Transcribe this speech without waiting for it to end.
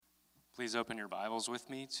Please open your Bibles with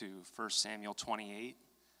me to 1 Samuel 28. It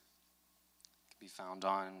can be found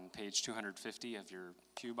on page 250 of your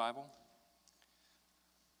Pew Bible.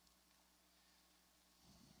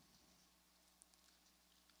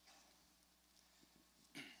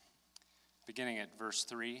 Beginning at verse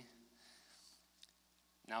 3.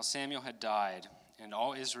 Now Samuel had died, and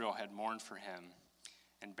all Israel had mourned for him,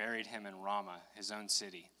 and buried him in Ramah, his own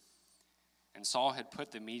city. And Saul had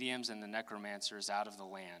put the mediums and the necromancers out of the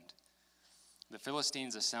land. The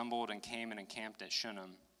Philistines assembled and came and encamped at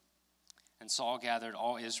Shunem. And Saul gathered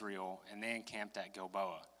all Israel, and they encamped at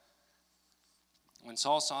Gilboa. When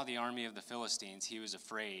Saul saw the army of the Philistines, he was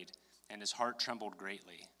afraid, and his heart trembled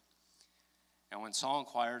greatly. And when Saul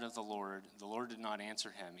inquired of the Lord did not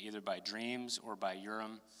answer him, either by dreams or by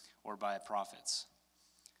Urim or by prophets.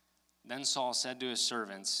 Then Saul said to his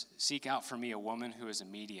servants, "Seek out for me a woman who is a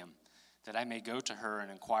medium, that I may go to her and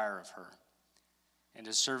inquire of her." And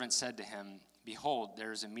his servant said to him, "Behold,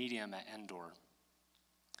 there is a medium at Endor."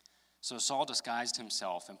 So Saul disguised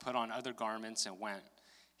himself and put on other garments and went,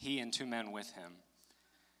 he and 2 men with him.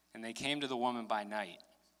 And they came to the woman by night.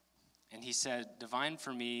 And he said, "Divine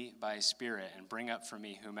for me by a spirit, and bring up for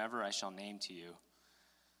me whomever I shall name to you."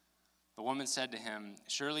 The woman said to him,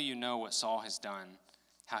 "Surely you know what Saul has done,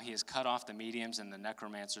 how he has cut off the mediums and the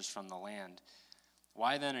necromancers from the land.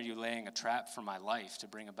 Why then are you laying a trap for my life to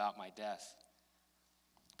bring about my death?"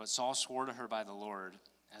 But Saul swore to her by the Lord,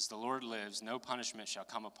 "As the Lord lives, no punishment shall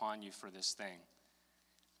come upon you for this thing."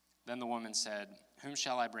 Then the woman said, "Whom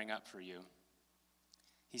shall I bring up for you?"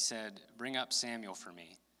 He said, "Bring up Samuel for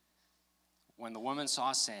me." When the woman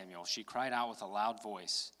saw Samuel, she cried out with a loud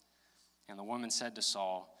voice. And the woman said to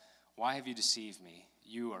Saul, "Why have you deceived me?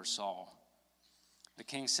 You are Saul." The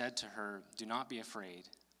king said to her, "Do not be afraid.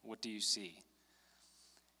 What do you see?"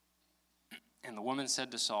 And the woman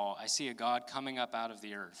said to Saul, "I see a God coming up out of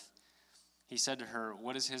the earth." He said to her,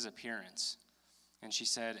 "What is his appearance?" And she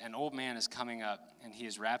said, "An old man is coming up, and he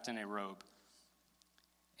is wrapped in a robe."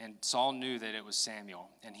 And Saul knew that it was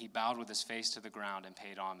Samuel, and he bowed with his face to the ground and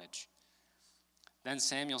paid homage. Then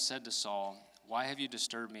Samuel said to Saul, "Why have you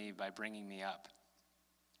disturbed me by bringing me up?"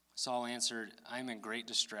 Saul answered, "I am in great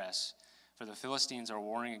distress, for the Philistines are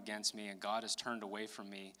warring against me, and God has turned away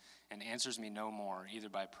from me and answers me no more, either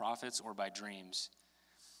by prophets or by dreams.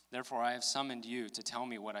 Therefore I have summoned you to tell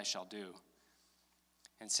me what I shall do."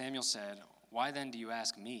 And Samuel said, "Why then do you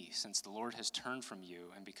ask me, since the Lord has turned from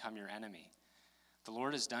you and become your enemy? The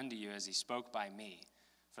Lord has done to you as he spoke by me,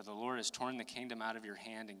 for the Lord has torn the kingdom out of your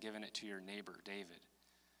hand and given it to your neighbor David.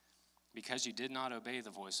 Because you did not obey the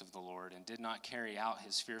voice of the Lord and did not carry out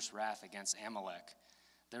his fierce wrath against Amalek,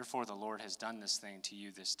 therefore the Lord has done this thing to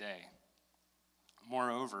you this day.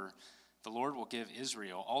 Moreover, the Lord will give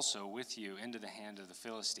Israel also with you into the hand of the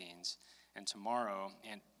Philistines, and tomorrow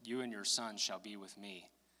and you and your sons shall be with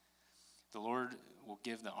me. The Lord will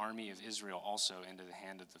give the army of Israel also into the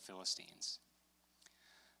hand of the Philistines."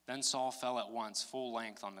 Then Saul fell at once full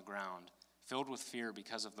length on the ground, filled with fear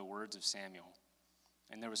because of the words of Samuel.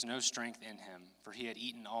 And there was no strength in him, for he had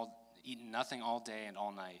eaten nothing all day and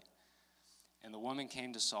all night. And the woman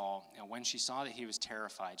came to Saul, and when she saw that he was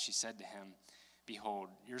terrified, she said to him, "Behold,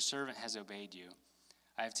 your servant has obeyed you.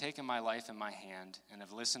 I have taken my life in my hand, and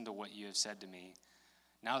have listened to what you have said to me.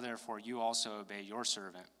 Now therefore you also obey your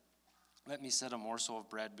servant. Let me set a morsel of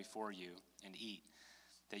bread before you, and eat,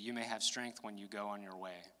 that you may have strength when you go on your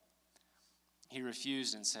way." He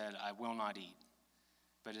refused and said, "I will not eat."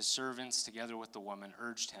 But his servants, together with the woman,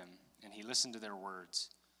 urged him, and he listened to their words.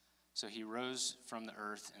 So he rose from the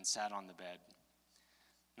earth and sat on the bed.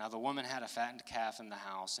 Now the woman had a fattened calf in the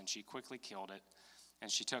house, and she quickly killed it.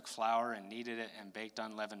 And she took flour and kneaded it and baked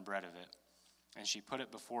unleavened bread of it. And she put it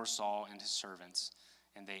before Saul and his servants,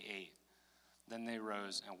 and they ate. Then they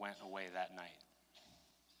rose and went away that night.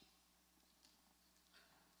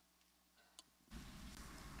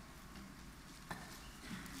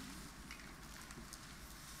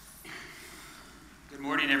 Good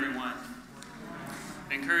morning, everyone.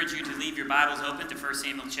 I encourage you to leave your Bibles open to 1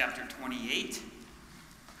 Samuel chapter 28.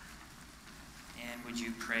 And would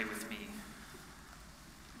you pray with me?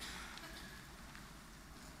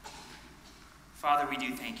 Father, we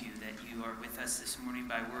do thank you that you are with us this morning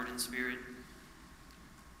by word and spirit.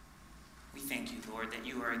 We thank you, Lord, that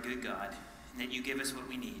you are a good God and that you give us what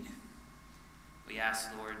we need. We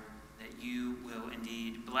ask, Lord, that you will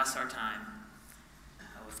indeed bless our time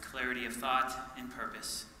with clarity of thought and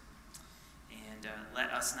purpose. And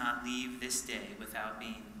let us not leave this day without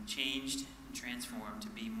being changed and transformed to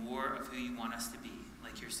be more of who you want us to be,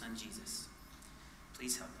 like your Son Jesus.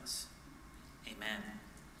 Please help us. Amen.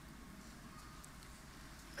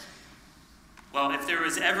 Well, if there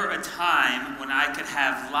was ever a time when I could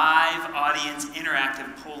have live audience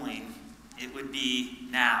interactive polling, it would be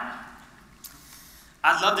now.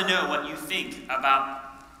 I'd love to know what you think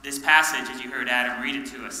about this passage as you heard Adam read it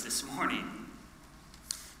to us this morning.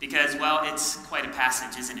 Because, well, it's quite a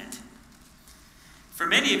passage, isn't it? For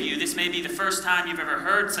many of you, this may be the first time you've ever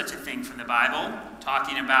heard such a thing from the Bible,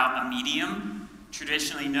 talking about a medium,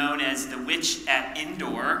 traditionally known as the witch at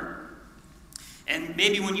Endor. And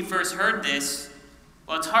maybe when you first heard this,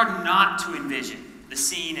 well, it's hard not to envision the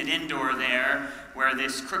scene at Endor there, where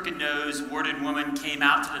this crooked-nosed, warded woman came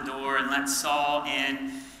out to the door and let Saul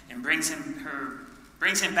in and brings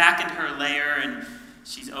him back into her lair, and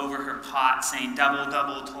she's over her pot saying, "Double,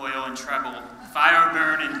 double, toil and trouble, fire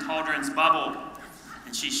burn and cauldrons bubble,"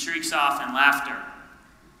 and she shrieks off in laughter.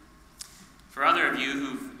 For other of you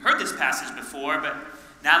who've heard this passage before, but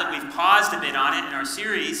now that we've paused a bit on it in our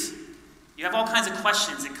series, you have all kinds of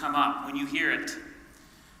questions that come up when you hear it.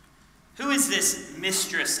 Who is this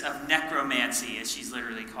mistress of necromancy, as she's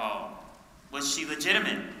literally called? Was she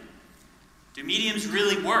legitimate? Do mediums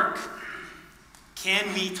really work?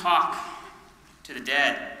 Can we talk to the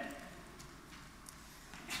dead?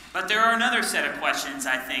 But there are another set of questions,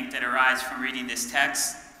 I think, that arise from reading this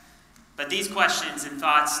text. But these questions and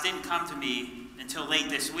thoughts didn't come to me until late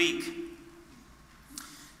this week.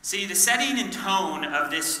 See, the setting and tone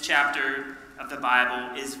of this chapter of the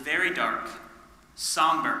Bible is very dark,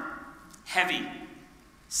 somber, heavy,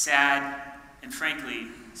 sad, and frankly,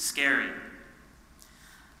 scary.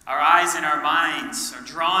 Our eyes and our minds are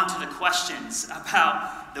drawn to the questions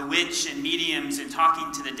about the witch and mediums and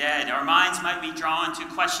talking to the dead. Our minds might be drawn to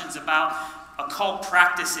questions about occult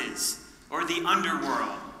practices or the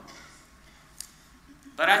underworld.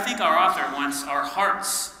 But I think our author wants our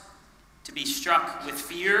hearts to be struck with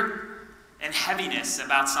fear and heaviness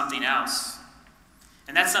about something else.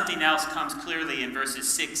 And that something else comes clearly in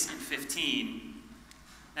verses 6 and 15.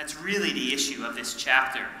 That's really the issue of this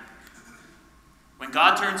chapter. When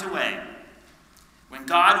God turns away, when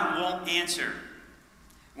God won't answer,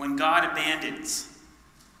 when God abandons,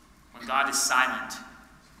 when God is silent,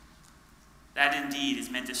 that indeed is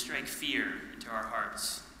meant to strike fear into our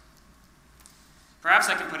hearts. Perhaps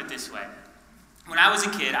I can put it this way. When I was a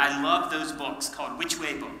kid, I loved those books called Which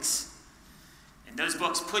Way books. And those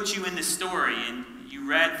books put you in the story, and you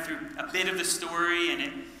read through a bit of the story, and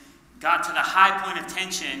it got to the high point of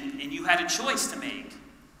tension, and you had a choice to make.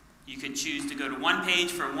 You could choose to go to one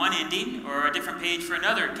page for one ending, or a different page for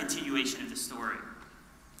another continuation of the story.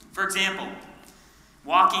 For example,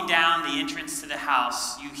 walking down the entrance to the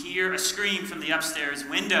house, you hear a scream from the upstairs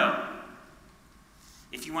window.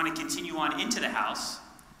 If you want to continue on into the house,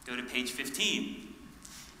 go to page 15.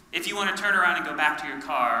 If you want to turn around and go back to your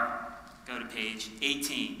car, go to page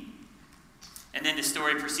 18. And then the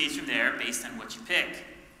story proceeds from there based on what you pick.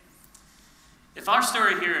 If our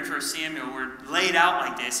story here in 1 Samuel were laid out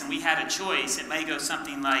like this and we had a choice, it may go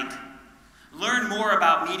something like, learn more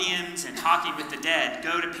about mediums and talking with the dead,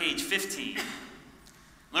 go to page 15.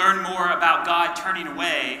 Learn more about God turning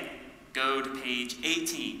away, go to page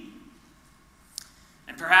 18.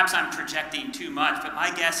 And perhaps I'm projecting too much, but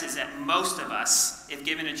my guess is that most of us, if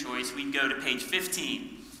given a choice, we'd go to page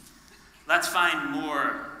 15. Let's find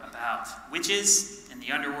more about witches and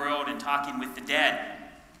the underworld and talking with the dead.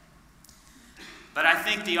 But I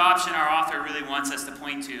think the option our author really wants us to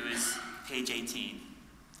point to is page 18.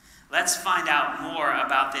 Let's find out more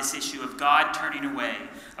about this issue of God turning away,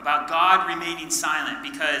 about God remaining silent,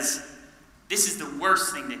 because this is the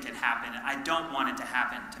worst thing that could happen. I don't want it to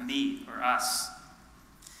happen to me or us.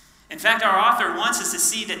 In fact, our author wants us to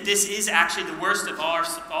see that this is actually the worst of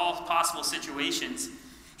all possible situations.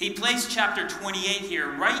 He placed chapter 28 here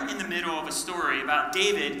right in the middle of a story about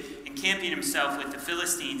David encamping himself with the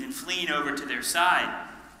Philistines and fleeing over to their side.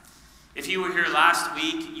 If you were here last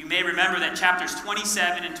week, you may remember that chapters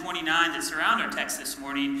 27 and 29 that surround our text this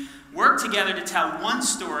morning work together to tell one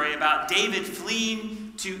story about David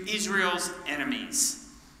fleeing to Israel's enemies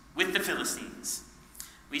with the Philistines.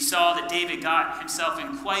 We saw that David got himself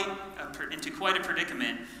into quite a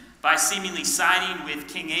predicament by seemingly siding with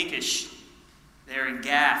King Achish there in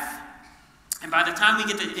Gath. And by the time we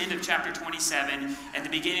get to the end of chapter 27 and the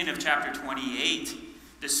beginning of chapter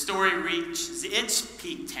 28, the story reaches its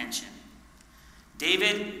peak tension.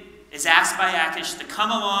 David is asked by Achish to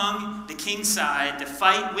come along the king's side to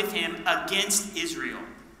fight with him against Israel.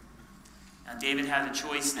 Now David had a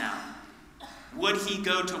choice now. Would he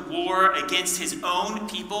go to war against his own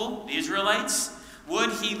people, the Israelites?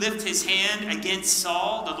 Would he lift his hand against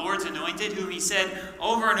Saul, the Lord's anointed, whom he said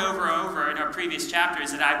over and over and over in our previous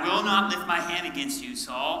chapters that I will not lift my hand against you,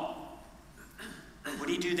 Saul? Would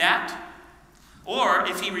he do that? Or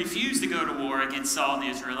if he refused to go to war against Saul and the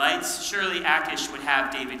Israelites, surely Achish would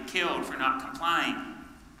have David killed for not complying.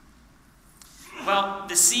 Well,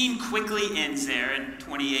 the scene quickly ends there in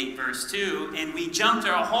 28 verse 2, and we jump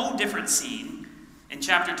to a whole different scene in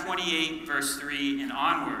chapter 28 verse 3 and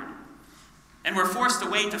onward. And we're forced to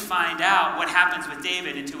wait to find out what happens with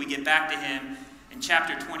David until we get back to him in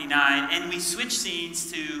chapter 29. And we switch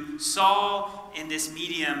scenes to Saul in this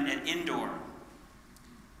medium at Endor.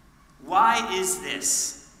 Why is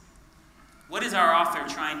this? What is our author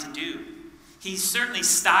trying to do? He's certainly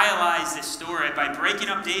stylized this story by breaking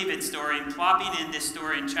up David's story and plopping in this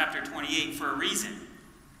story in chapter 28 for a reason.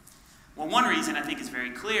 Well, one reason I think is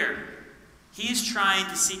very clear. He is trying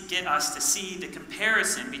to get us to see the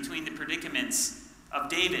comparison between the predicaments of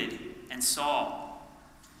David and Saul.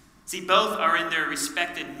 See, both are in their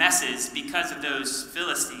respective messes because of those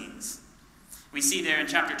Philistines. We see there in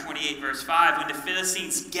chapter 28, verse 5, when the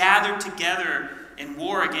Philistines gathered together in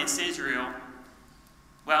war against Israel,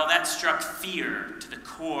 well, that struck fear to the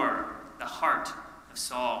core, the heart of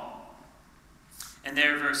Saul. And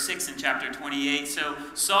there, verse 6 in chapter 28, so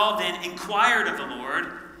Saul then inquired of the Lord,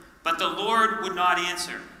 but the Lord would not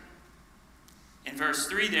answer. In verse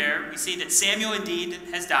 3 there, we see that Samuel indeed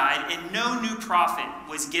has died, and no new prophet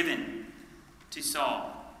was given to Saul.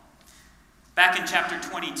 Back in chapter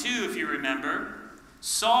 22, if you remember,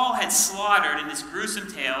 Saul had slaughtered, in this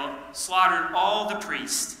gruesome tale, slaughtered all the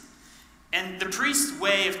priests. And the priest's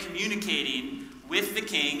way of communicating with the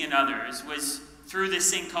king and others was through this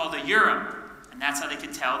thing called a Urim. And that's how they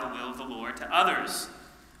could tell the will of the Lord to others.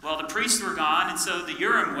 Well, the priests were gone, and so the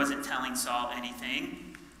Urim wasn't telling Saul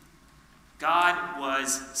anything. God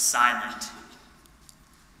was silent,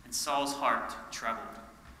 and Saul's heart troubled.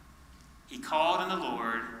 He called on the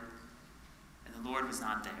Lord, and the Lord was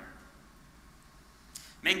not there.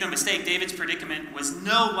 Make no mistake, David's predicament was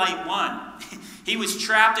no light one. He was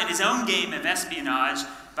trapped in his own game of espionage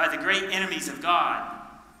by the great enemies of God.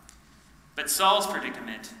 But Saul's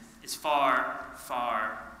predicament is far,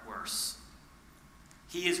 far worse.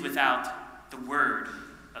 He is without the word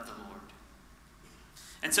of the Lord.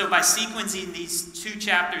 And so by sequencing these three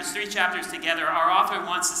chapters together, our author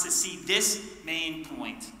wants us to see this main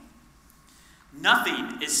point.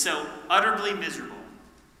 Nothing is so utterly miserable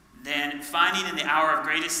than finding in the hour of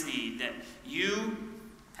greatest need that you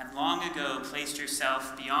have long ago placed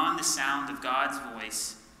yourself beyond the sound of God's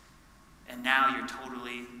voice, and now you're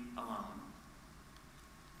totally alone.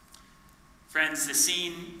 Friends, the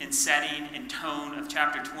scene and setting and tone of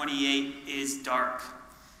chapter 28 is dark.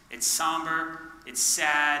 It's somber, it's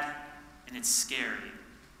sad, and it's scary.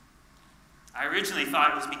 I originally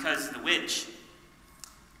thought it was because of the witch,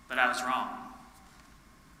 but I was wrong.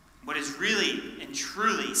 What is really and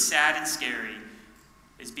truly sad and scary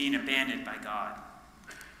is being abandoned by God.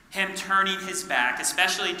 Him turning his back,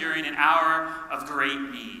 especially during an hour of great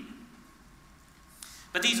need.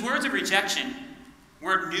 But these words of rejection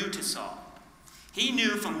weren't new to Saul. He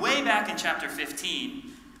knew from way back in chapter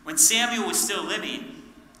 15, when Samuel was still living,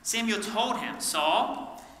 Samuel told him,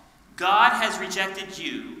 Saul, God has rejected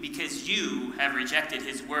you because you have rejected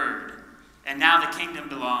his word, and now the kingdom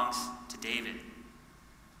belongs to David.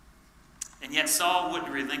 And yet Saul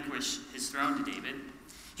wouldn't relinquish his throne to David.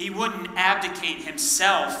 He wouldn't abdicate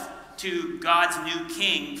himself to God's new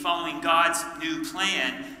king, following God's new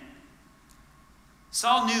plan.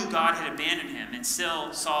 Saul knew God had abandoned him, and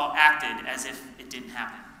still Saul acted as if it didn't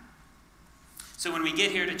happen. So when we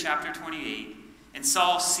get here to chapter 28, and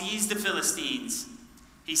Saul sees the Philistines,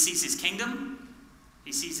 he sees his kingdom,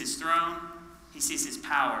 he sees his throne, he sees his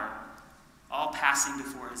power, all passing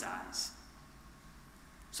before his eyes.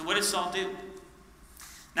 So what does Saul do?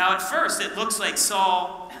 Now at first it looks like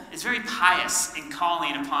Saul is very pious in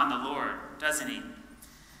calling upon the Lord, doesn't he?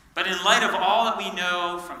 But in light of all that we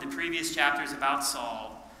know from the previous chapters about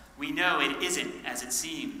Saul, we know it isn't as it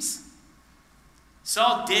seems.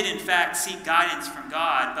 Saul did in fact seek guidance from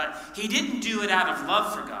God, but he didn't do it out of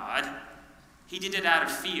love for God. He did it out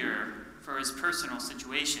of fear for his personal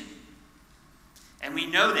situation. And we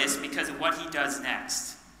know this because of what he does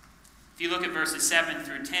next. If you look at verses 7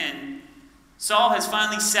 through 10, Saul has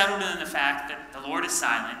finally settled in the fact that the Lord is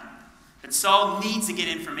silent, but Saul needs to get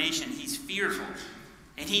information. He's fearful,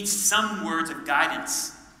 and he needs some words of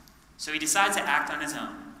guidance. So he decides to act on his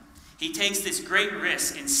own. He takes this great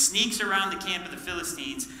risk and sneaks around the camp of the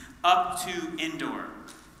Philistines up to Endor.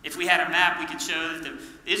 If we had a map, we could show that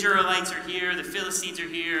the Israelites are here, the Philistines are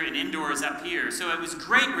here, and Endor is up here. So it was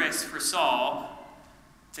great risk for Saul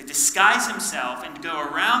to disguise himself and go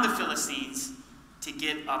around the Philistines to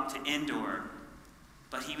get up to Endor.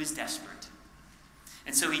 But he was desperate.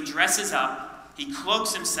 And so he dresses up, He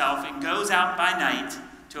cloaks himself and goes out by night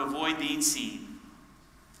to avoid being seen.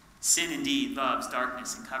 Sin indeed loves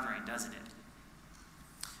darkness and covering, doesn't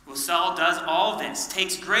it? Well, Saul does all this,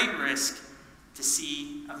 takes great risk to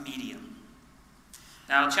see a medium.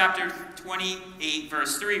 Now, chapter 28,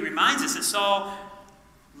 verse 3 reminds us that Saul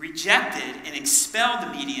rejected and expelled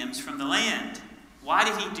the mediums from the land. Why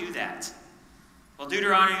did he do that? Well,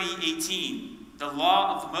 Deuteronomy 18, the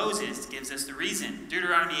law of Moses, gives us the reason.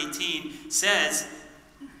 Deuteronomy 18 says,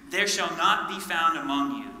 "There shall not be found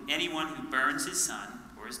among you anyone who burns his son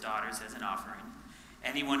or his daughters as an offering,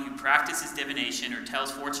 anyone who practices divination or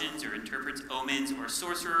tells fortunes or interprets omens, or a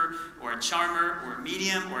sorcerer or a charmer or a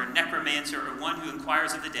medium or a necromancer or one who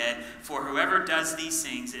inquires of the dead, for whoever does these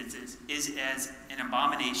things is as an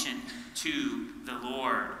abomination to the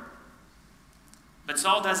Lord." But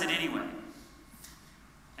Saul does it anyway.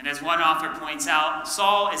 And as one author points out,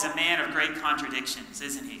 Saul is a man of great contradictions,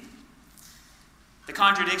 isn't he? The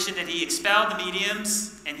contradiction that he expelled the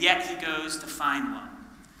mediums, and yet he goes to find one.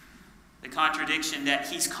 The contradiction that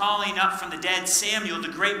he's calling up from the dead Samuel, the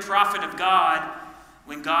great prophet of God,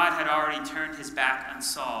 when God had already turned his back on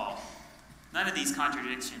Saul. None of these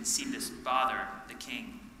contradictions seem to bother the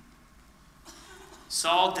king.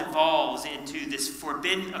 Saul devolves into this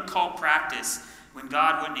forbidden occult practice when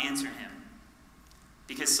God wouldn't answer him.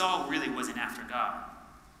 Because Saul really wasn't after God.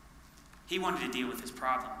 He wanted to deal with his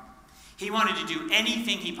problem. He wanted to do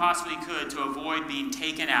anything he possibly could to avoid being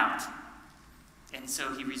taken out. And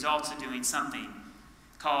so he results in doing something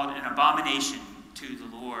called an abomination to the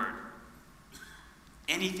Lord.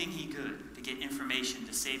 Anything he could to get information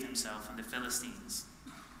to save himself from the Philistines.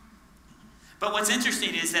 But what's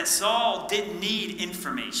interesting is that Saul didn't need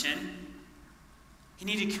information. He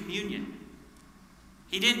needed communion.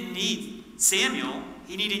 He didn't need Samuel.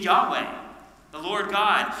 He needed Yahweh, the Lord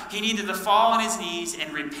God. He needed to fall on his knees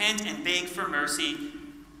and repent and beg for mercy.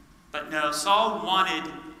 But no, Saul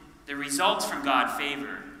wanted the results from God's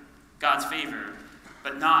favor,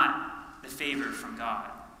 but not the favor from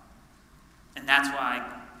God. And that's why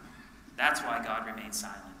God remained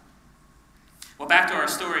silent. Well, back to our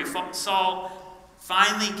story. Saul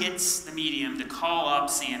finally gets the medium to call up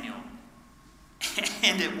Samuel.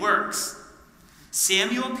 And it works.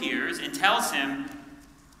 Samuel appears and tells him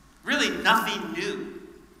really nothing new.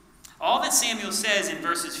 All that Samuel says in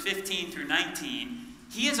verses 15 through 19,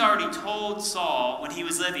 he has already told Saul when he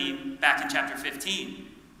was living back in chapter 15.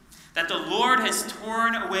 That the Lord has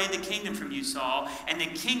torn away the kingdom from you, Saul, and the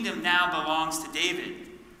kingdom now belongs to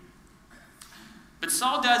David. But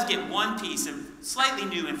Saul does get one piece of slightly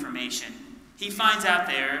new information. He finds out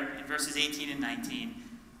there in verses 18 and 19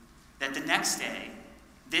 that the next day,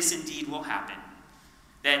 this indeed will happen.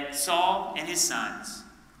 That Saul and his sons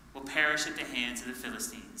will perish at the hands of the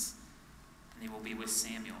Philistines, and they will be with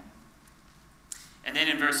Samuel. And then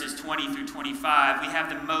in verses 20 through 25, we have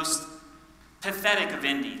the most pathetic of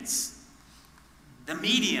endings. The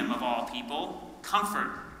medium of all people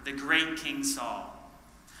comfort the great King Saul,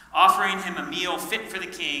 offering him a meal fit for the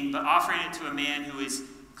king, but offering it to a man who is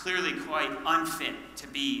clearly quite unfit to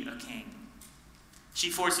be a king.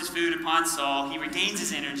 She forces food upon Saul. He regains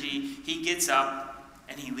his energy. He gets up,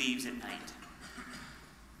 and he leaves at night.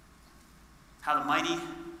 How the mighty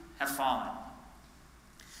have fallen.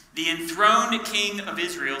 The enthroned king of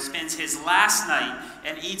Israel spends his last night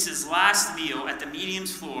and eats his last meal at the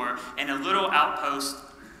medium's floor in a little outpost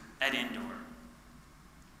at Endor.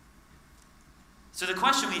 So the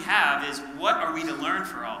question we have is, what are we to learn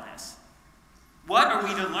for all this? What are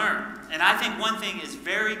we to learn? And I think one thing is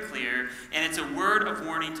very clear, and it's a word of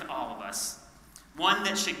warning to all of us. One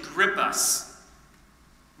that should grip us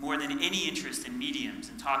more than any interest in mediums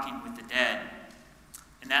and talking with the dead.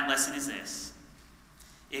 And that lesson is this: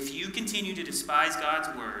 if you continue to despise God's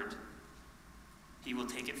word, he will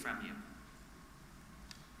take it from you.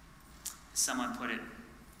 As someone put it,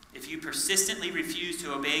 if you persistently refuse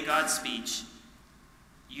to obey God's speech,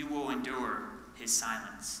 you will endure his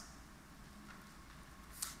silence.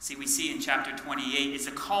 See, we see in chapter 28, it's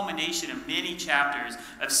a culmination of many chapters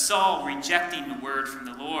of Saul rejecting the word from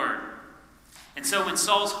the Lord. And so when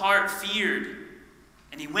Saul's heart feared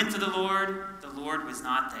and he went to the Lord was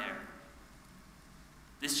not there.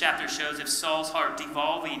 This chapter shows of Saul's heart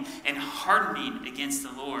devolving and hardening against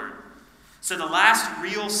the Lord. So the last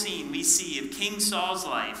real scene we see of King Saul's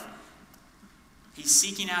life, he's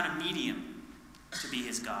seeking out a medium to be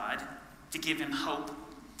his God, to give him hope,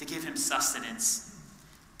 to give him sustenance,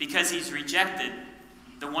 because he's rejected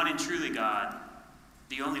the one and truly God,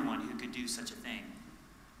 the only one who could do such a thing.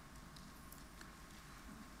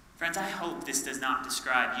 Friends, I hope this does not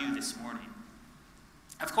describe you this morning.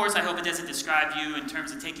 Of course, I hope it doesn't describe you in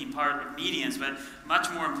terms of taking part in meetings, but much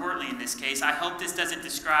more importantly in this case, I hope this doesn't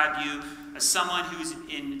describe you as someone who's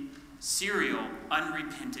in serial,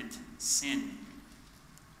 unrepentant sin,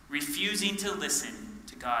 refusing to listen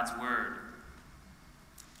to God's word.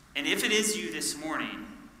 And if it is you this morning,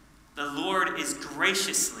 the Lord is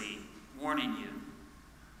graciously warning you.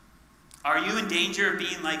 Are you in danger of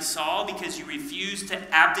being like Saul because you refuse to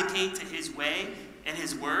abdicate to his way and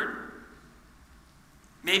his word?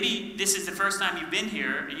 Maybe this is the first time you've been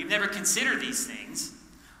here and you've never considered these things.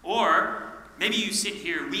 Or maybe you sit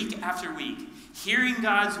here week after week, hearing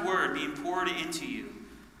God's word being poured into you,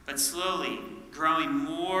 but slowly growing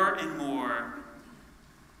more and more,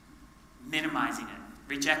 minimizing it,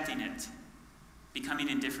 rejecting it, becoming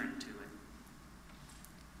indifferent to it.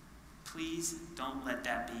 Please don't let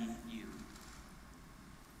that be you.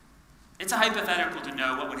 It's a hypothetical to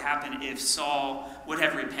know what would happen if Saul would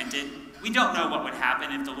have repented. We don't know what would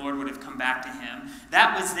happen if the Lord would have come back to him.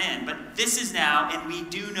 That was then, but this is now, and we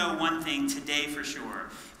do know one thing today for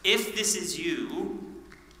sure. If this is you,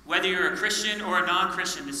 whether you're a Christian or a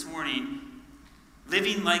non-Christian this morning,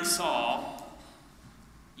 living like Saul,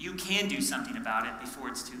 you can do something about it before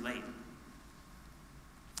it's too late.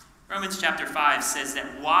 Romans chapter 5 says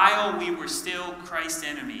that while we were still Christ's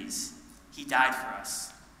enemies, he died for us.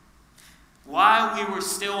 While we were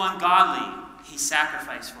still ungodly, he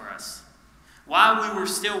sacrificed for us. While we were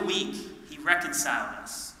still weak, he reconciled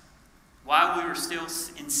us. While we were still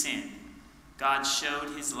in sin, God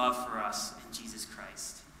showed his love for us in Jesus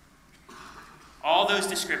Christ. All those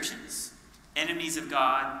descriptions, enemies of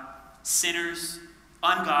God, sinners,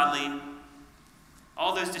 ungodly,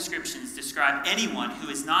 all those descriptions describe anyone who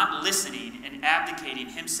is not listening and abdicating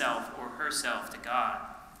himself or herself to God.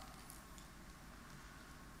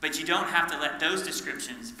 But you don't have to let those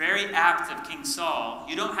descriptions, very apt of King Saul,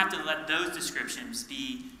 you don't have to let those descriptions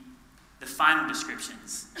be the final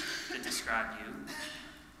descriptions that describe you.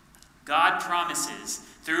 God promises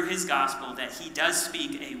through his gospel that he does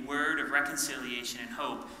speak a word of reconciliation and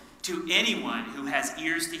hope to anyone who has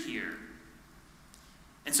ears to hear.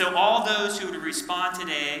 And so all those who would respond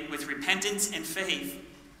today with repentance and faith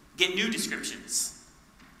get new descriptions.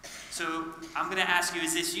 So I'm going to ask you,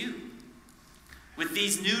 is this you? With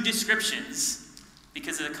these new descriptions,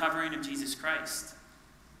 because of the covering of Jesus Christ.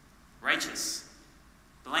 Righteous,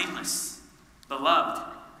 blameless, beloved,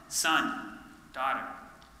 son, daughter.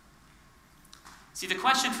 See, the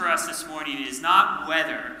question for us this morning is not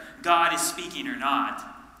whether God is speaking or not.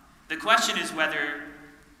 The question is whether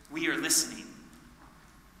we are listening.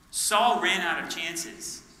 Saul ran out of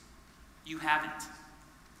chances. You haven't.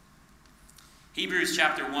 Hebrews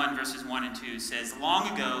chapter 1, verses 1 and 2 says, "Long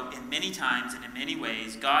ago, in many times and in many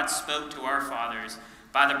ways, God spoke to our fathers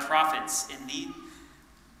by the prophets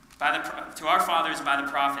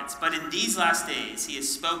but in these last days he has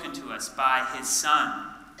spoken to us by his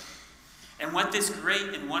Son." And what this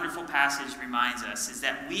great and wonderful passage reminds us is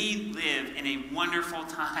that we live in a wonderful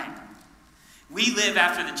time. We live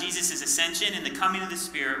after Jesus' ascension and the coming of the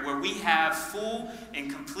Spirit, where we have full and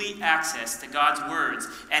complete access to God's words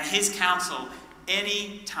and his counsel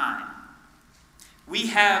any time. We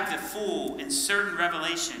have the full and certain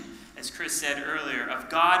revelation, as Chris said earlier, of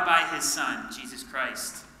God by his Son, Jesus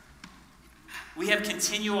Christ. We have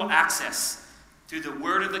continual access through the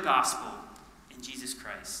word of the gospel in Jesus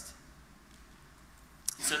Christ.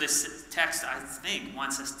 So this text, I think,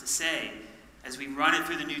 wants us to say, as we run it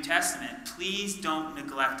through the New Testament, please don't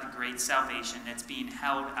neglect a great salvation that's being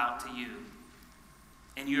held out to you.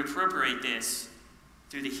 And you appropriate this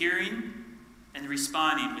through the hearing and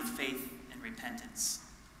responding with faith and repentance.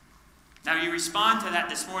 Now, you respond to that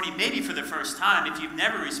this morning, maybe for the first time, if you've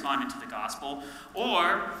never responded to the gospel,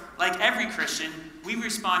 or, like every Christian, we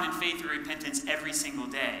respond in faith and repentance every single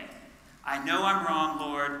day. I know I'm wrong,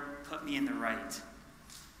 Lord, put me in the right.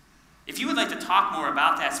 If you would like to talk more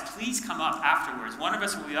about that, please come up afterwards. One of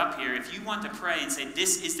us will be up here. If you want to pray and say,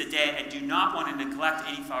 this is the day I do not want to neglect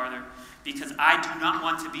any farther because I do not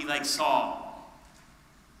want to be like Saul.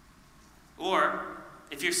 Or,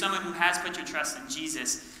 if you're someone who has put your trust in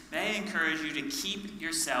Jesus, may I encourage you to keep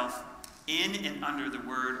yourself in and under the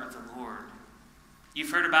word of the Lord. You've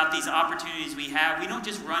heard about these opportunities we have. We don't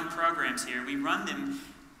just run programs here. We run them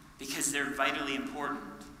because they're vitally important.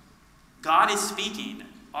 God is speaking.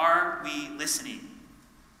 Are we listening?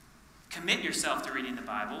 Commit yourself to reading the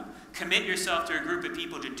Bible. Commit yourself to a group of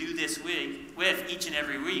people to do this with each and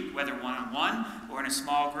every week, whether one-on-one or in a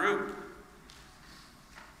small group.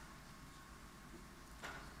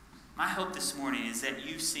 My hope this morning is that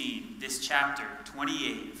you've seen this chapter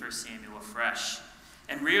 28 of 1 Samuel afresh,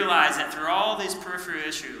 and realize that through all these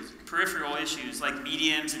peripheral issues like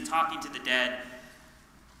mediums and talking to the dead,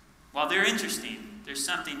 while they're interesting, there's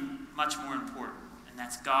something much more important, and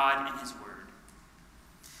that's God and His Word.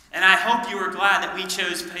 And I hope you were glad that we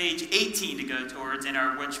chose page 18 to go towards in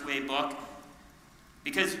our Which Way book,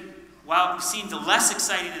 because while it seemed less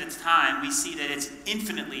exciting at the time, we see that it's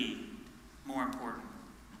infinitely more important.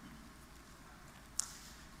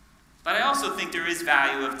 But I also think there is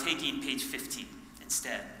value of taking page 15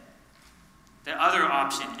 instead, the other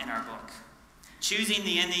option in our book. Choosing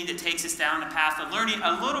the ending that takes us down the path of learning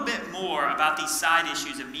a little bit more about these side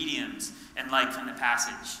issues of mediums and light from the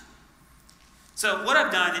passage. So what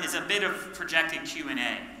I've done is a bit of projected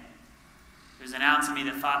Q&A. There's an ounce of me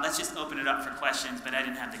that thought, let's just open it up for questions, but I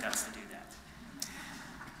didn't have the guts to do that.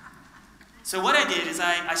 So what I did is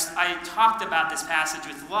I talked about this passage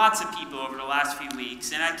with lots of people over the last few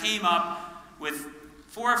weeks, and I came up with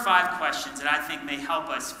 4 or 5 questions that I think may help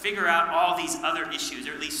us figure out all these other issues,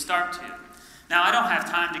 or at least start to. Now, I don't have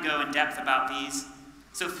time to go in depth about these,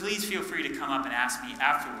 so please feel free to come up and ask me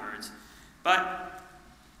afterwards. But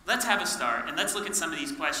let's have a start, and let's look at some of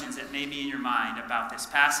these questions that may be in your mind about this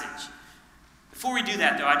passage. Before we do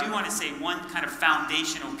that, though, I do want to say one kind of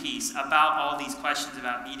foundational piece about all these questions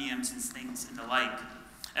about mediums and things and the like.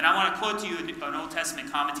 And I want to quote to you an Old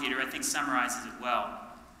Testament commentator I think summarizes it well.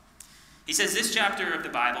 He says, this chapter of the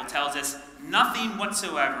Bible tells us nothing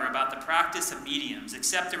whatsoever about the practice of mediums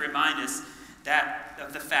except to remind us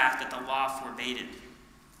of the fact that the law forbade it.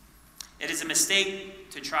 It is a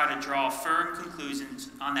mistake to try to draw firm conclusions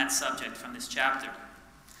on that subject from this chapter.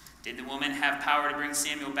 Did the woman have power to bring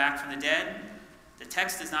Samuel back from the dead? The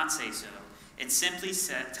text does not say so. It simply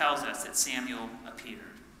tells us that Samuel appeared.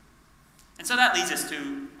 And so that leads us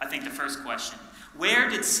to, I think, the first question. Where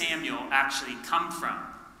did Samuel actually come from?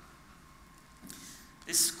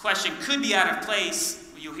 This question could be out of place.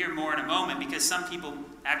 You'll hear more in a moment, because some people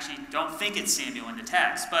actually don't think it's Samuel in the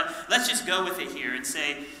text. But let's just go with it here and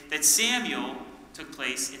say that Samuel took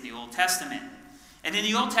place in the Old Testament. And in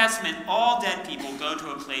the Old Testament, all dead people go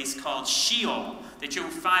to a place called Sheol that you'll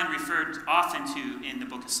find referred often to in the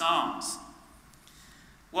book of Psalms.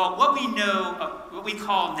 Well, what we know, what we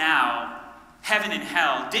call now heaven and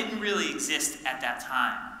hell, didn't really exist at that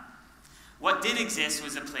time. What did exist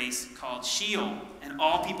was a place called Sheol, and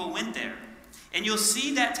all people went there. And you'll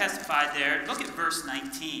see that testified there. Look at verse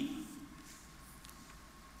 19.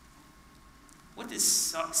 What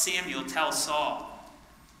does Samuel tell Saul?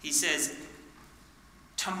 He says,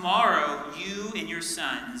 tomorrow you and your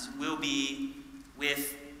sons will be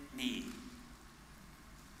with me.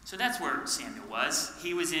 So that's where Samuel was.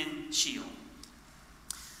 He was in Sheol.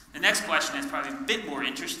 The next question is probably a bit more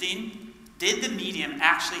interesting. Did the medium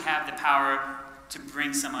actually have the power to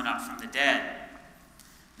bring someone up from the dead?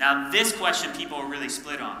 Now, this question people are really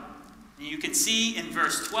split on. And you can see in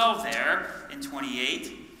verse 12 there, in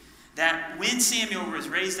 28, that when Samuel was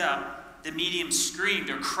raised up, the medium screamed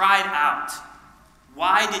or cried out.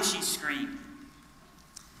 Why did she scream?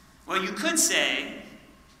 Well, you could say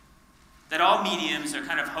that all mediums are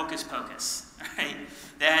kind of hocus pocus, right?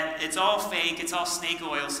 That it's all fake, it's all snake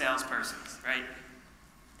oil salespersons, right?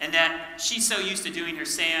 And that she's so used to doing her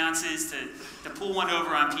seances to pull one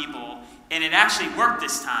over on people, and it actually worked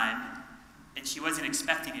this time, and she wasn't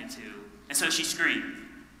expecting it to, and so she screamed.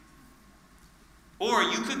 Or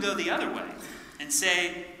you could go the other way and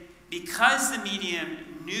say, because the medium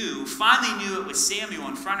finally knew it was Samuel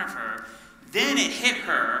in front of her, then it hit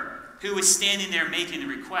her, who was standing there making the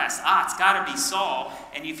request. It's got to be Saul.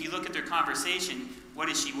 And if you look at their conversation, what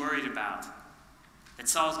is she worried about? That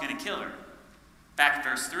Saul's going to kill her. Back in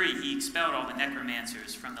verse 3, he expelled all the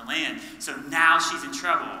necromancers from the land. So now she's in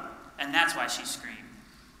trouble, and that's why she screamed.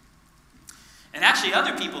 And actually,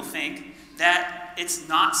 other people think that it's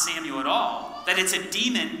not Samuel at all, that it's a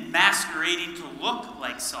demon masquerading to look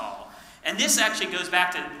like Saul. And this actually goes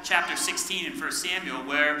back to chapter 16 in 1 Samuel,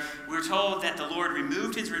 where we're told that the Lord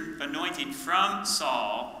removed his anointing from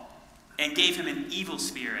Saul and gave him an evil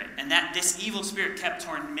spirit. And that this evil spirit kept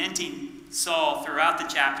tormenting Saul throughout the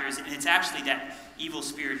chapters, and it's actually that evil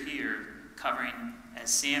spirit here covering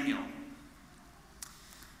as Samuel.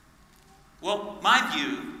 Well, my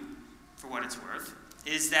view, for what it's worth,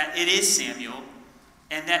 is that it is Samuel,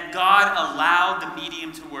 and that God allowed the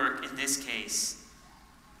medium to work in this case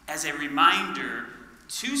as a reminder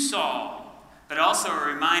to Saul, but also a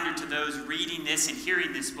reminder to those reading this and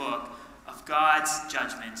hearing this book of God's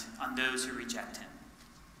judgment on those who reject him.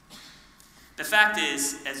 The fact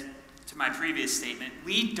is, as to my previous statement,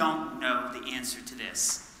 we don't know the answer to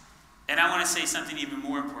this. And I want to say something even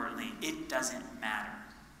more importantly. It doesn't matter.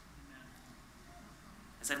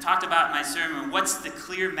 As I've talked about in my sermon, what's the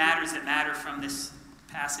clear matters that matter from this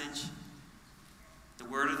passage? The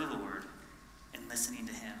word of the Lord and listening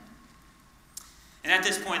to him. And at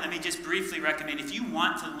this point, let me just briefly recommend, if you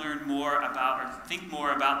want to learn more about or think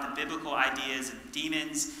more about the biblical ideas of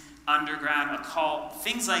demons, underground, occult,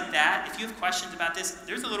 things like that, if you have questions about this,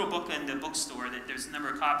 there's a little book in the bookstore that there's a number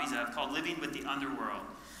of copies of called Living with the Underworld.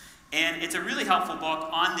 And it's a really helpful book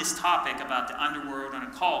on this topic about the underworld and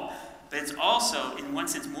occult, but it's also, in one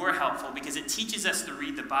sense, more helpful because it teaches us to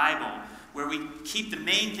read the Bible, where we keep the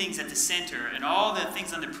main things at the center and all the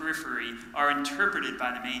things on the periphery are interpreted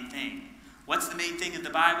by the main thing. What's the main thing in the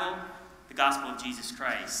Bible? The gospel of Jesus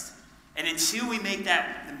Christ. And until we make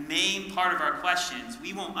that the main part of our questions,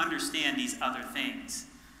 we won't understand these other things.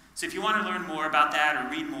 So if you want to learn more about that or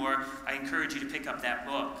read more, I encourage you to pick up that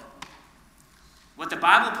book. What the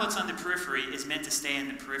Bible puts on the periphery is meant to stay in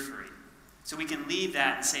the periphery. So we can leave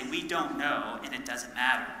that and say, we don't know, and it doesn't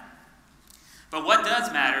matter. But what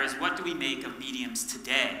does matter is, what do we make of mediums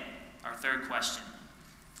today? Our third question.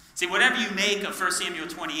 See, whatever you make of 1 Samuel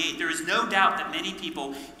 28, there is no doubt that many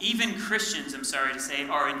people, even Christians, I'm sorry to say,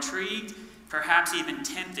 are intrigued, perhaps even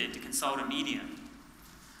tempted to consult a medium.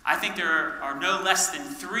 I think there are no less than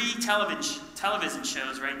 3 television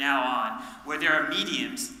shows right now on where there are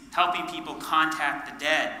mediums helping people contact the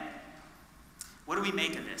dead. What do we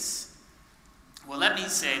make of this? Well, let me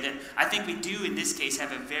say that I think we do, in this case,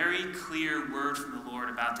 have a very clear word from the Lord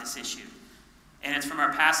about this issue. And it's from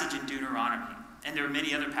our passage in Deuteronomy. And there are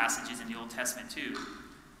many other passages in the Old Testament too,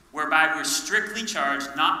 whereby we're strictly charged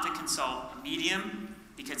not to consult a medium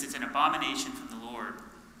because it's an abomination from the Lord.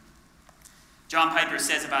 John Piper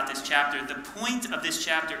says about this chapter, the point of this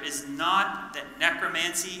chapter is not that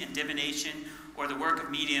necromancy and divination or the work of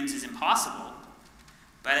mediums is impossible,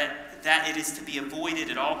 but that it is to be avoided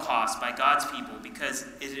at all costs by God's people because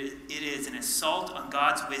it is an assault on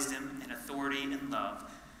God's wisdom and authority and love,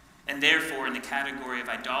 and therefore in the category of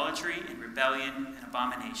idolatry and rebellion and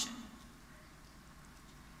abomination.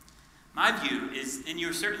 My view is, and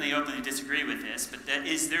you certainly openly disagree with this, but that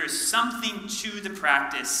is there is something to the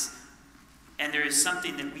practice, and there is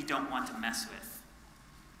something that we don't want to mess with.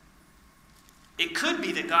 It could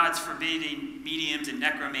be that God's forbidding mediums and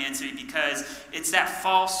necromancy because it's that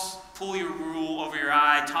false pull your rule over your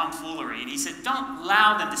eye tomfoolery. And he said, don't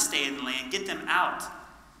allow them to stay in the land, get them out.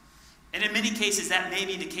 And in many cases, that may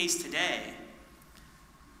be the case today.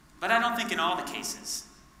 But I don't think in all the cases.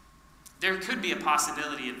 There could be a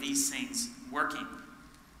possibility of these things working.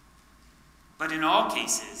 But in all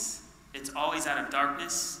cases, it's always out of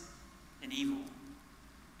darkness and evil.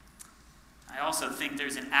 I also think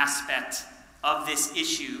there's an aspect of this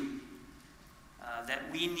issue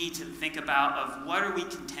that we need to think about of what are we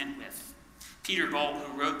content with. Peter Bolt,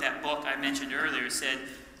 who wrote that book I mentioned earlier, said,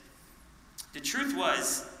 the truth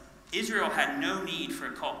was, Israel had no need for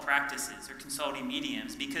occult practices or consulting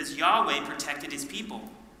mediums because Yahweh protected his people.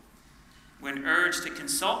 When urged to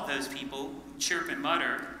consult those people who chirp and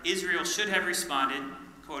mutter, Israel should have responded,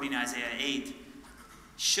 quoting Isaiah 8,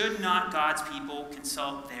 should not God's people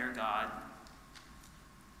consult their God?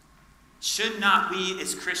 Should not we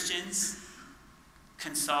as Christians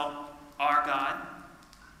consult our God?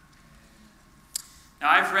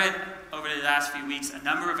 Now, I've read over the last few weeks a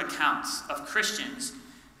number of accounts of Christians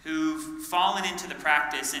who've fallen into the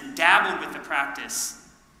practice and dabbled with the practice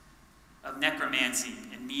of necromancy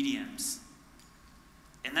and mediums.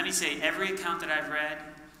 And let me say, every account that I've read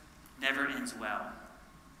never ends well.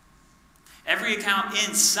 Every account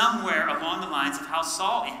ends somewhere along the lines of how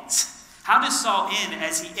Saul ends. How does Saul end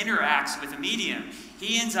as he interacts with a medium?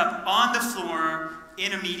 He ends up on the floor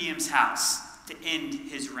in a medium's house to end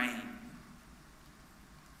his reign.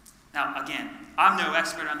 Now, again, I'm no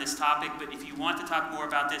expert on this topic, but if you want to talk more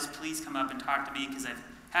about this, please come up and talk to me because I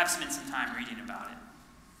have spent some time reading about it.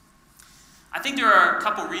 I think there are a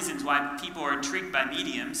couple reasons why people are intrigued by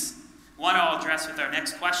mediums. One I'll address with our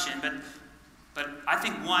next question, but I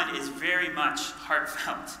think one is very much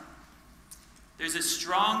heartfelt. There's a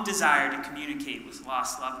strong desire to communicate with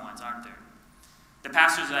lost loved ones, aren't there? The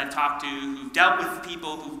pastors that I've talked to who've dealt with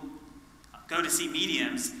people who go to see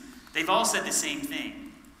mediums, they've all said the same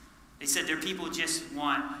thing. They said their people just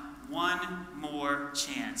want one more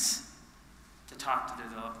chance to talk to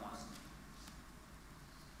their loved one.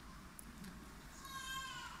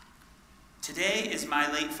 Today is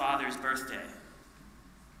my late father's birthday.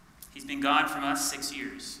 He's been gone from us 6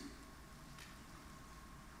 years.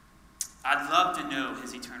 I'd love to know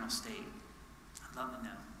his eternal state. I'd love to know.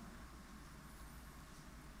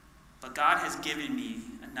 But God has given me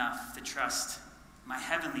enough to trust my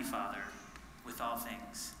Heavenly Father with all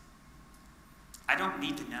things. I don't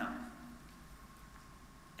need to know.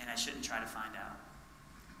 and I shouldn't try to find out.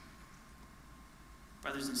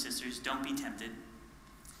 Brothers and sisters, don't be tempted.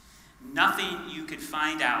 Nothing you could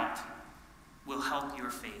find out will help your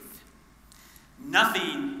faith.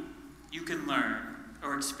 Nothing you can learn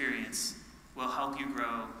or experience will help you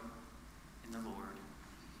grow in the Lord.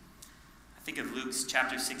 I think of Luke's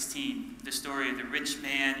chapter 16, the story of the rich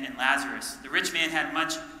man and Lazarus. The rich man had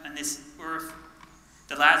much on this earth.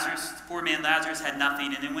 The poor man Lazarus had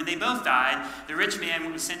nothing. And then when they both died, the rich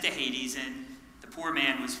man was sent to Hades, and the poor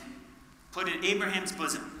man was put in Abraham's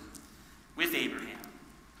bosom with Abraham.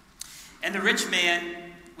 And the rich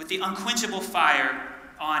man, with the unquenchable fire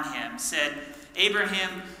on him, said,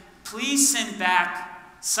 Abraham, please send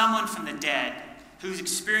back someone from the dead who's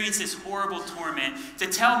experienced this horrible torment to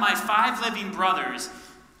tell my 5 living brothers,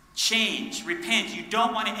 change, repent, you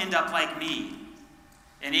don't want to end up like me.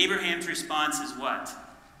 And Abraham's response is what?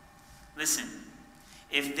 Listen,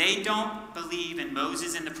 if they don't believe in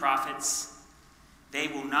Moses and the prophets, they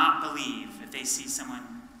will not believe if they see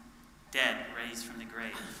someone dead raised from the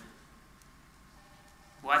grave.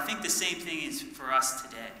 Well, I think the same thing is for us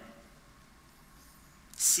today.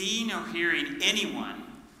 Seeing or hearing anyone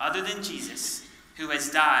other than Jesus who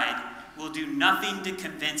has died will do nothing to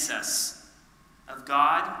convince us of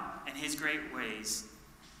God and his great ways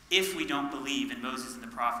if we don't believe in Moses and the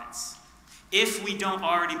prophets. If we don't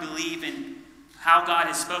already believe in how God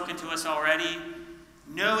has spoken to us already,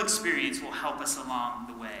 no experience will help us along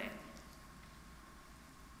the way.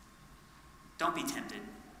 Don't be tempted.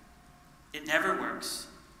 It never works.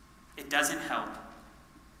 It doesn't help.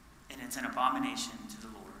 And it's an abomination to the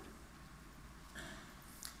Lord.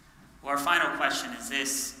 Well, our final question is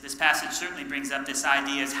this. This passage certainly brings up this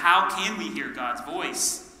idea is how can we hear God's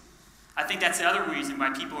voice? I think that's the other reason why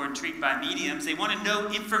people are intrigued by mediums. They want to know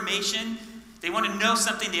information. They want to know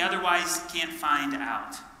something they otherwise can't find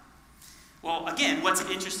out. Well, again, what's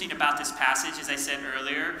interesting about this passage, as I said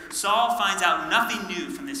earlier, Saul finds out nothing new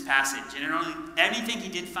from this passage. And anything he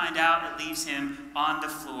did find out, it leaves him on the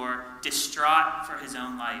floor, distraught for his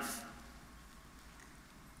own life.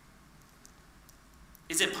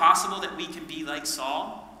 Is it possible that we can be like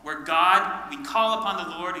Saul, where we call upon the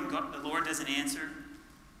Lord and the Lord doesn't answer?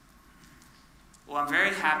 Well, I'm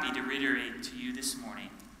very happy to reiterate to you this morning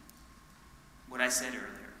what I said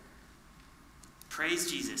earlier.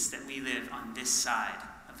 Praise Jesus that we live on this side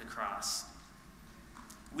of the cross.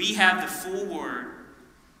 We have the full word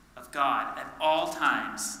of God at all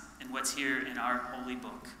times in what's here in our holy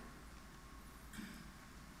book.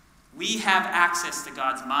 We have access to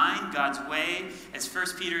God's mind, God's way. As 2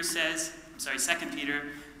 Peter,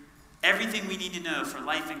 everything we need to know for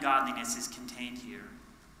life and godliness is contained here.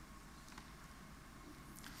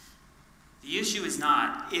 The issue is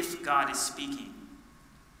not if God is speaking.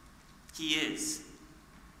 He is.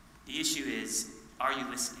 The issue is, are you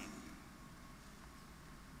listening?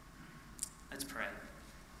 Let's pray.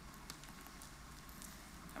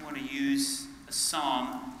 I want to use a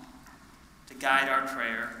psalm to guide our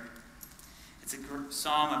prayer. It's a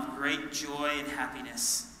psalm of great joy and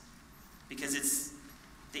happiness because it's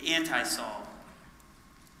the anti-Saul.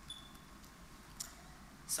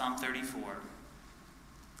 Psalm 34.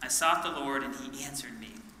 I sought the Lord and he answered me.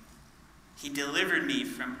 He delivered me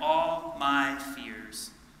from all my fears.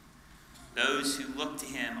 Those who look to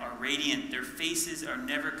him are radiant. Their faces are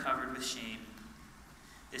never covered with shame.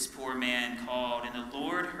 This poor man called, and the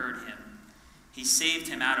Lord heard him. He saved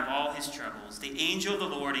him out of all his troubles. The angel of the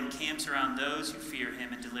Lord encamps around those who fear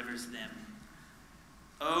him and delivers them.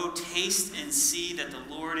 Oh, taste and see that the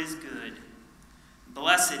Lord is good.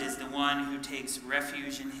 Blessed is the one who takes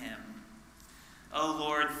refuge in him. Oh,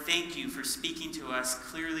 Lord, thank you for speaking to us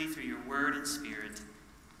clearly through your word and spirit.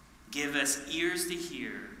 Give us ears to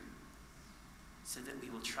hear so that we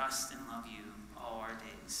will trust and love you all our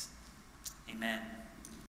days. Amen.